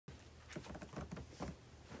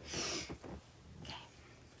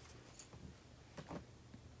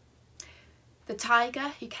The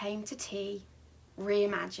Tiger Who Came to Tea,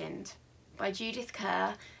 reimagined by Judith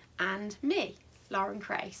Kerr and me, Lauren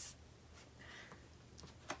Crace.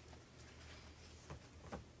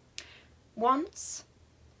 Once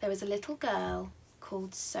there was a little girl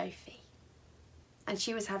called Sophie, and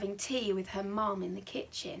she was having tea with her mum in the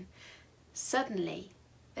kitchen. Suddenly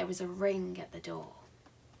there was a ring at the door.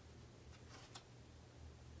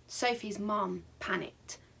 Sophie's mum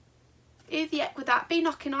panicked. "Who the heck would that be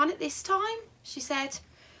knocking on at this time?" she said.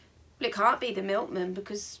 "Well, it can't be the milkman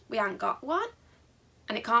because we ain't got one.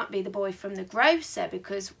 And it can't be the boy from the grocer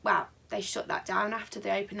because, well, they shut that down after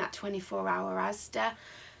they opened that 24-hour Asda.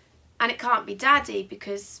 And it can't be Daddy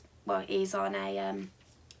because, well, he's on a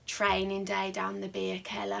training day down the beer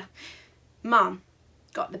cellar. Mum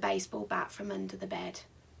got the baseball bat from under the bed.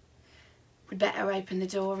 We'd better open the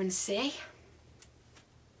door and see."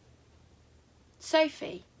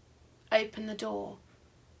 Sophie opened the door,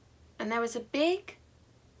 and there was a big,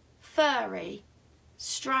 furry,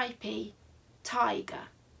 stripy tiger.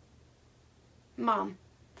 Mum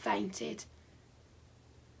fainted.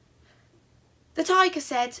 The tiger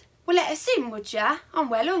said, "Well, let us in, would ya? I'm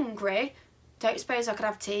well hungry. Don't suppose I could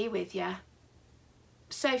have tea with ya?"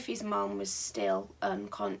 Sophie's mum was still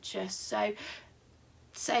unconscious, so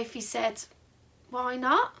Sophie said, "Why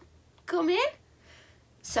not? Come in."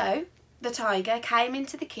 So the tiger came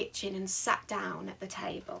into the kitchen and sat down at the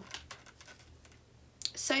table.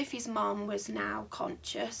 Sophie's mum was now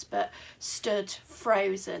conscious but stood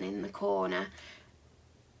frozen in the corner.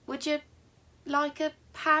 "Would you like a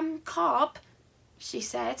ham cob?" she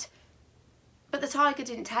said. But the tiger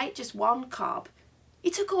didn't take just one cob.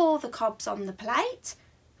 He took all the cobs on the plate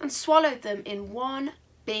and swallowed them in one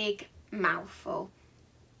big mouthful.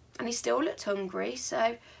 And he still looked hungry,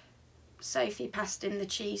 so Sophie passed him the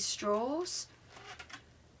cheese straws.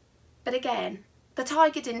 But again, the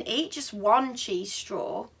tiger didn't eat just one cheese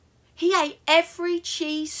straw. He ate every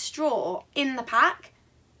cheese straw in the pack,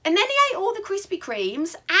 and then he ate all the Krispy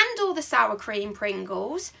Kremes and all the sour cream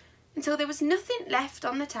Pringles until there was nothing left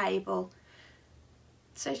on the table.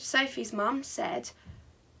 So Sophie's mum said,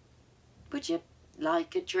 "Would you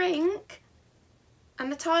like a drink?"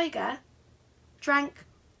 And the tiger drank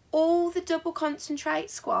all the double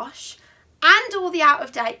concentrate squash and all the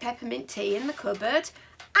out-of-date peppermint tea in the cupboard,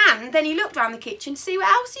 and then he looked around the kitchen to see what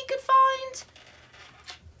else he could find.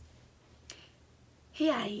 He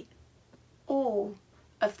ate all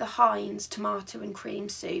of the Heinz tomato and cream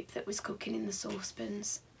soup that was cooking in the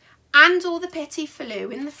saucepans, and all the petit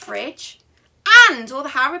filou in the fridge, and all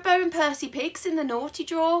the Haribo and Percy Pigs in the naughty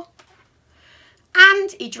drawer.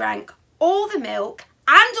 And he drank all the milk,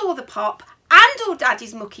 and all the pop, and all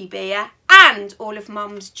Daddy's mucky beer, and all of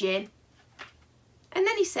Mum's gin. And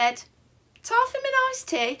then he said, "Time for my iced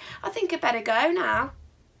tea. I think I'd better go now."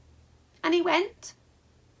 And he went.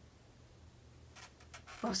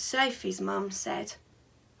 Well, Sophie's mum said,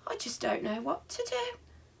 "I just don't know what to do.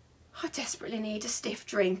 I desperately need a stiff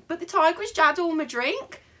drink, but the tiger has jabbed all my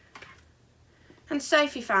drink." And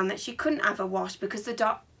Sophie found that she couldn't have a wash because the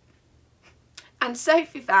tiger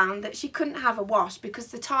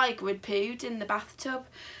had pooed in the bathtub.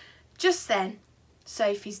 Just then,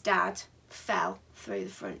 Sophie's dad fell through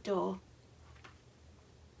the front door.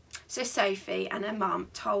 So Sophie and her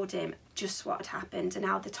mum told him just what had happened and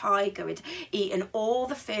how the tiger had eaten all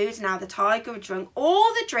the food and how the tiger had drunk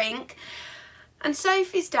all the drink. And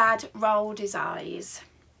Sophie's dad rolled his eyes.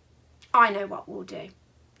 "I know what we'll do,"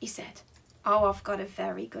 he said. "Oh, I've got a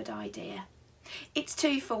very good idea. It's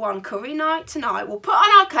 2-for-1 curry night tonight. We'll put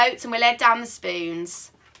on our coats and we'll head down the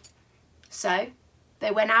spoons." So they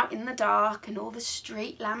went out in the dark and all the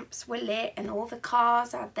street lamps were lit and all the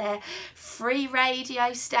cars had their free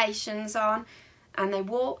radio stations on, and they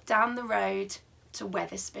walked down the road to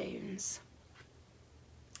Wetherspoons.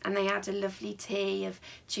 And they had a lovely tea of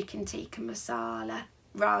chicken tikka masala,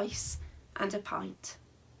 rice and a pint.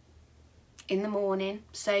 In the morning,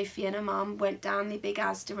 Sophie and her mum went down the big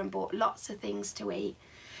Asda and bought lots of things to eat.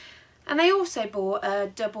 And they also bought a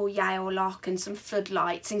double Yale lock and some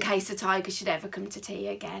floodlights in case the tiger should ever come to tea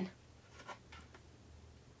again.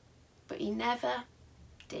 But he never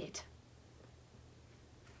did.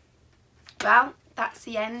 Well, that's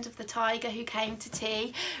the end of The Tiger Who Came to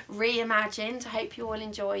Tea, reimagined. I hope you all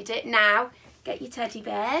enjoyed it. Now, get your teddy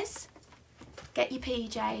bears, get your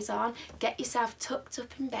PJs on, get yourself tucked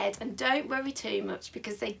up in bed, and don't worry too much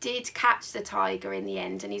because they did catch the tiger in the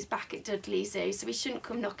end and he's back at Dudley Zoo, so he shouldn't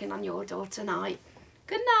come knocking on your door tonight.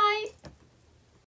 Good night.